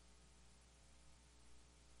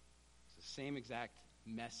 It's the same exact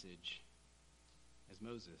message as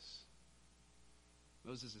Moses.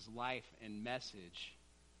 Moses' life and message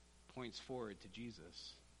points forward to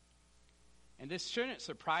Jesus. And this shouldn't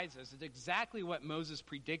surprise us. It's exactly what Moses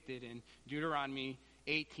predicted in Deuteronomy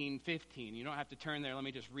 18:15. You don't have to turn there. Let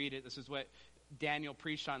me just read it. This is what Daniel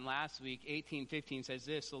preached on last week. 18:15 says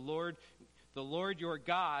this, the Lord your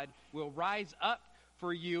God will rise up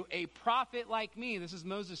for you a prophet like me. This is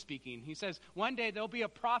Moses speaking. He says, one day there'll be a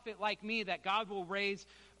prophet like me that God will raise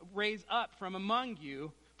up from among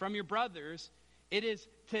you, from your brothers. It is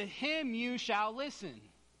to him you shall listen.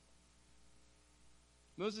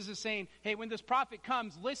 Moses is saying, hey, when this prophet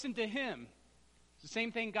comes, listen to him. It's the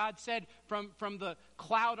same thing God said from the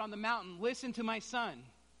cloud on the mountain, listen to my son.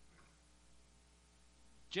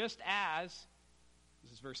 Just as,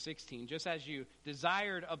 this is verse 16, just as you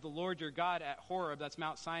desired of the Lord your God at Horeb, that's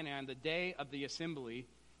Mount Sinai, on the day of the assembly,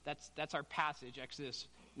 that's our passage, Exodus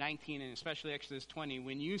 19 and especially Exodus 20,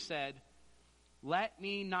 when you said, let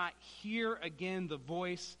me not hear again the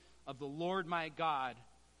voice of the Lord my God,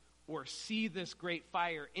 or see this great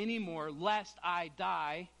fire anymore, lest I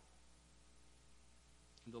die.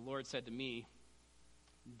 And the Lord said to me,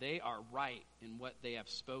 they are right in what they have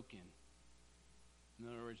spoken. In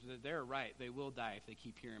other words, they're right. They will die if they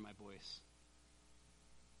keep hearing my voice.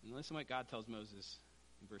 And listen to what God tells Moses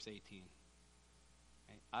in verse 18.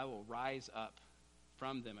 Right? I will rise up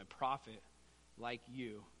from them a prophet like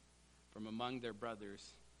you from among their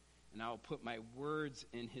brothers, and I will put my words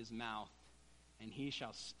in his mouth, and he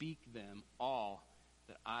shall speak them all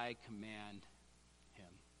that I command him.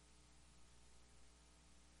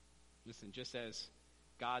 Listen, just as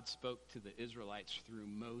God spoke to the Israelites through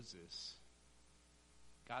Moses,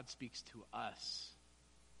 God speaks to us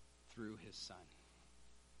through his Son.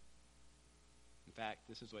 In fact,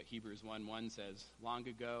 this is what Hebrews 1:1 says. Long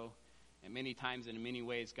ago, and many times and in many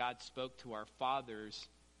ways, God spoke to our fathers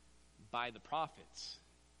by the prophets.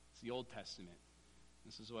 It's the Old Testament.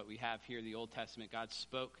 This is what we have here, the Old Testament. God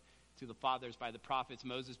spoke to the fathers by the prophets,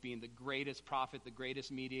 Moses being the greatest prophet, the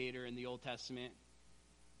greatest mediator in the Old Testament.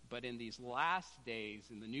 But in these last days,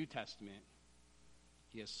 in the New Testament,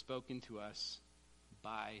 he has spoken to us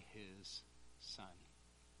by his Son.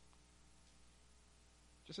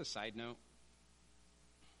 Just a side note,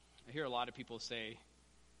 I hear a lot of people say,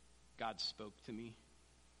 God spoke to me,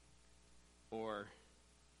 or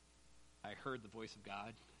I heard the voice of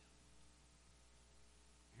God.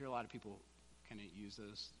 I hear a lot of people kind of use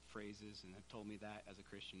those phrases and have told me that as a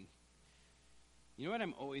Christian. You know what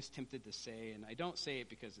I'm always tempted to say, and I don't say it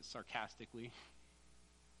because it's sarcastically.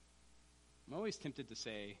 I'm always tempted to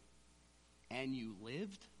say, and you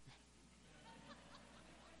lived?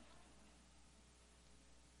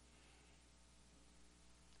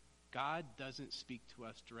 God doesn't speak to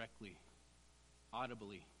us directly,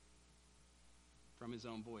 audibly, from his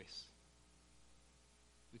own voice.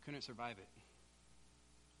 We couldn't survive it.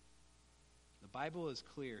 The Bible is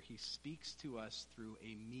clear. He speaks to us through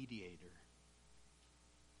a mediator.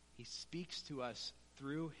 He speaks to us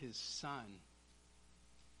through his Son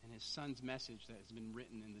and his Son's message that has been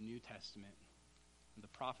written in the New Testament and the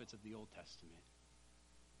prophets of the Old Testament.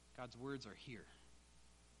 God's words are here.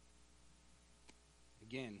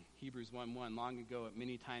 Again, Hebrews 1:1, long ago at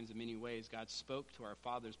many times in many ways, God spoke to our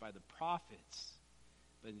fathers by the prophets,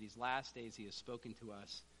 but in these last days he has spoken to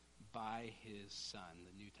us by his Son,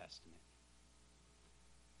 the New Testament.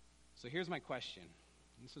 So here's my question.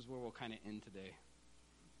 This is where we'll kind of end today.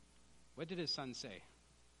 What did his Son say?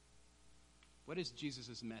 What is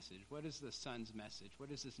Jesus' message? What is the Son's message?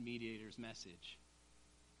 What is this mediator's message?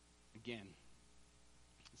 Again,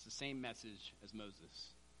 it's the same message as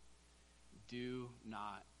Moses. Do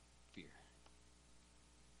not fear.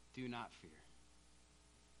 Do not fear.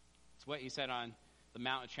 It's what he said on the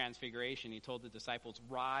Mount of Transfiguration. He told the disciples,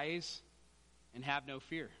 rise and have no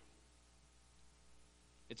fear.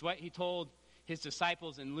 It's what he told his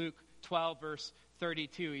disciples in Luke 12, verse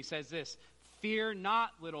 32. He says this, fear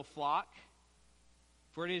not, little flock,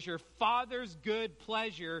 for it is your Father's good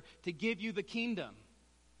pleasure to give you the kingdom.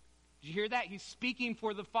 Did you hear that? He's speaking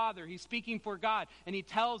for the Father. He's speaking for God. And he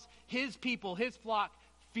tells his people, his flock,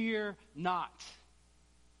 fear not.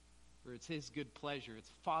 For it's his good pleasure, it's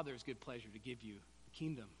Father's good pleasure to give you the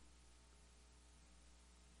kingdom.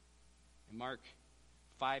 In Mark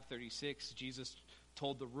 5:36, Jesus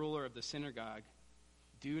told the ruler of the synagogue,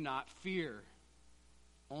 do not fear,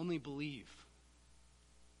 only believe.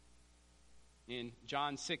 In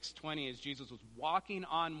John 6:20, as Jesus was walking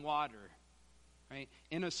on water, right,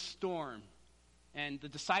 in a storm, and the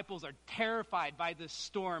disciples are terrified by this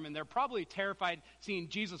storm, and they're probably terrified seeing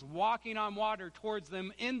Jesus walking on water towards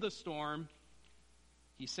them in the storm.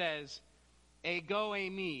 He says, ego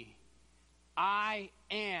eimi, I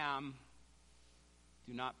am,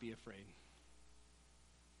 do not be afraid.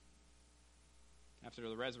 After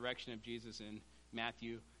the resurrection of Jesus in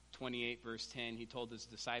Matthew 28, verse 10, he told his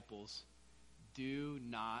disciples, do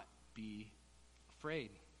not be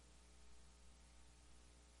afraid.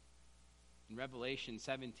 In Revelation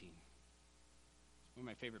 17, one of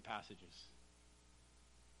my favorite passages.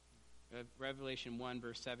 Revelation 1,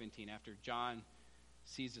 verse 17, after John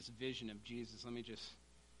sees this vision of Jesus, let me just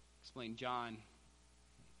explain. John,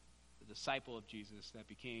 the disciple of Jesus that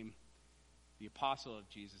became the apostle of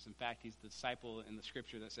Jesus. In fact, he's the disciple in the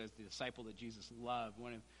scripture that says the disciple that Jesus loved,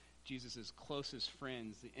 one of Jesus' closest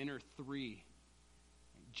friends, the inner three.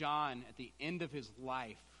 John, at the end of his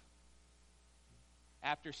life,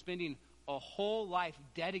 after spending a whole life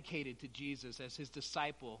dedicated to Jesus as his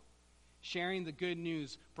disciple, sharing the good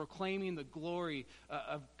news, proclaiming the glory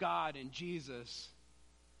of God and Jesus,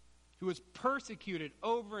 who was persecuted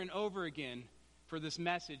over and over again for this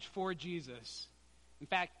message for Jesus. In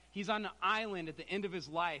fact, he's on an island at the end of his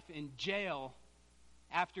life in jail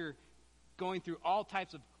after going through all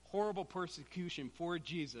types of horrible persecution for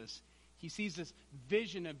Jesus. He sees this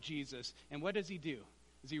vision of Jesus, and what does he do?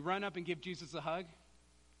 Does he run up and give Jesus a hug?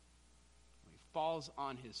 He falls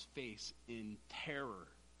on his face in terror.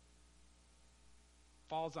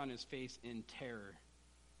 Falls on his face in terror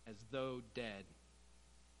as though dead.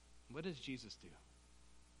 What does Jesus do?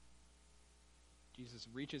 Jesus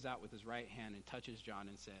reaches out with his right hand and touches John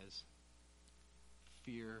and says,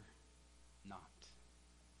 fear not.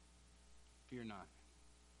 Fear not.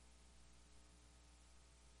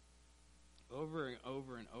 Over and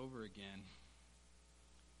over and over again,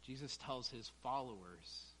 Jesus tells his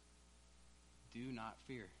followers, do not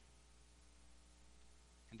fear.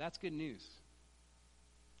 And that's good news.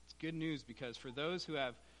 It's good news because for those who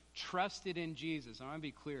have trusted in Jesus, I want to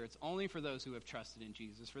be clear, it's only for those who have trusted in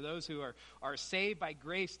Jesus. For those who are saved by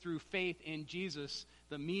grace through faith in Jesus,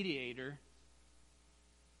 the mediator,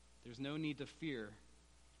 there's no need to fear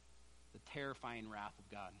the terrifying wrath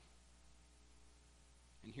of God.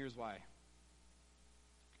 And here's why.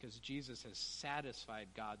 Because Jesus has satisfied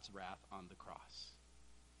God's wrath on the cross.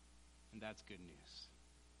 And that's good news.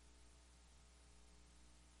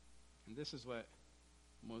 And this is what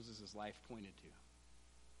Moses' life pointed to.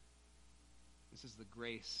 This is the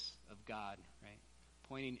grace of God, right?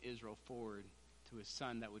 Pointing Israel forward to his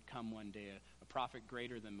son that would come one day, a prophet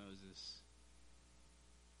greater than Moses,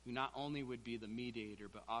 who not only would be the mediator,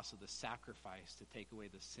 but also the sacrifice to take away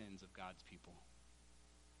the sins of God's people.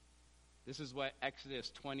 This is what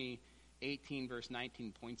Exodus 20:18, verse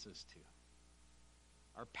 19 points us to.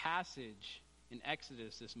 Our passage in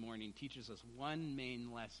Exodus this morning teaches us one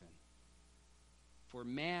main lesson. For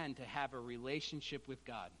man to have a relationship with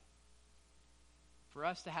God, for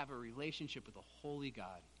us to have a relationship with a holy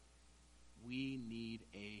God, we need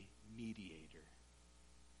a mediator.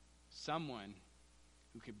 Someone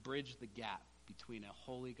who could bridge the gap between a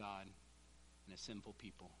holy God and a sinful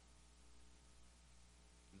people.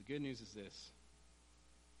 good news is this: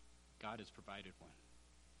 God has provided one.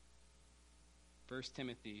 1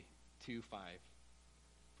 Timothy 2:5.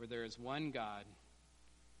 For there is one God,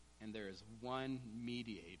 and there is one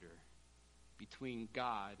mediator between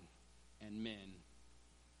God and men,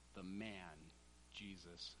 the man,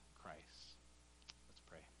 Jesus Christ. Let's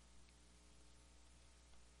pray.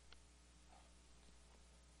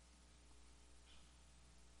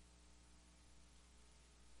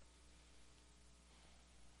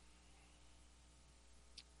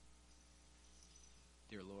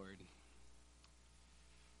 Dear Lord,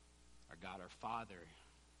 our God, our Father,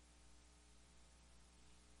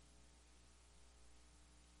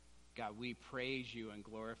 God, we praise you and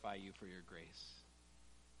glorify you for your grace.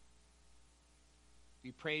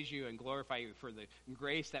 We praise you and glorify you for the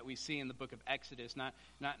grace that we see in the book of Exodus. Not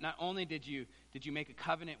only did you make a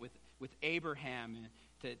covenant with Abraham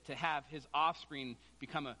to have his offspring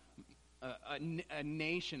become a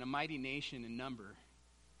nation, a mighty nation in number.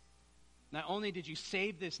 Not only did you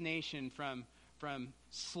save this nation from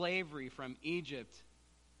slavery from Egypt,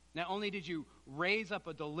 not only did you raise up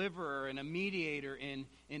a deliverer and a mediator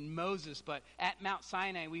in Moses, but at Mount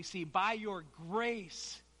Sinai we see by your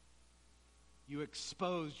grace you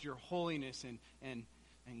exposed your holiness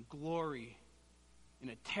and glory in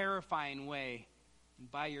a terrifying way. And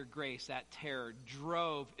by your grace, that terror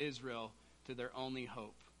drove Israel to their only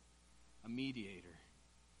hope, a mediator.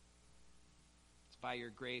 It's by your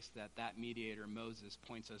grace that mediator, Moses,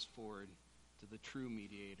 points us forward to the true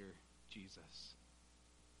mediator, Jesus.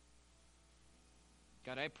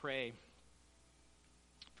 God, I pray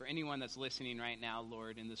for anyone that's listening right now,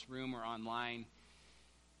 Lord, in this room or online,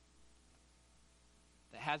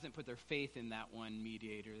 that hasn't put their faith in that one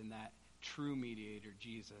mediator, in that true mediator,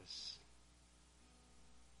 Jesus,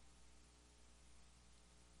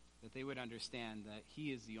 that they would understand that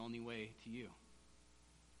he is the only way to you.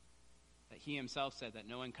 That he himself said that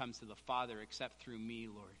no one comes to the Father except through me,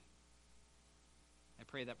 Lord. I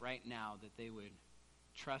pray that right now that they would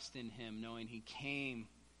trust in him, knowing he came,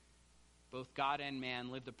 both God and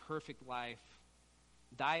man, lived a perfect life,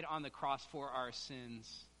 died on the cross for our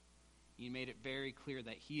sins. You made it very clear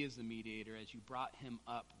that he is the mediator as you brought him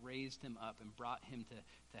up, raised him up, and brought him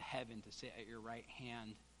to heaven to sit at your right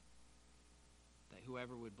hand, that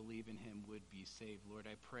whoever would believe in him would be saved. Lord,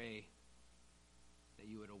 I pray that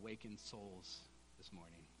you would awaken souls this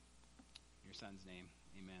morning. In your son's name,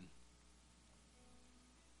 amen.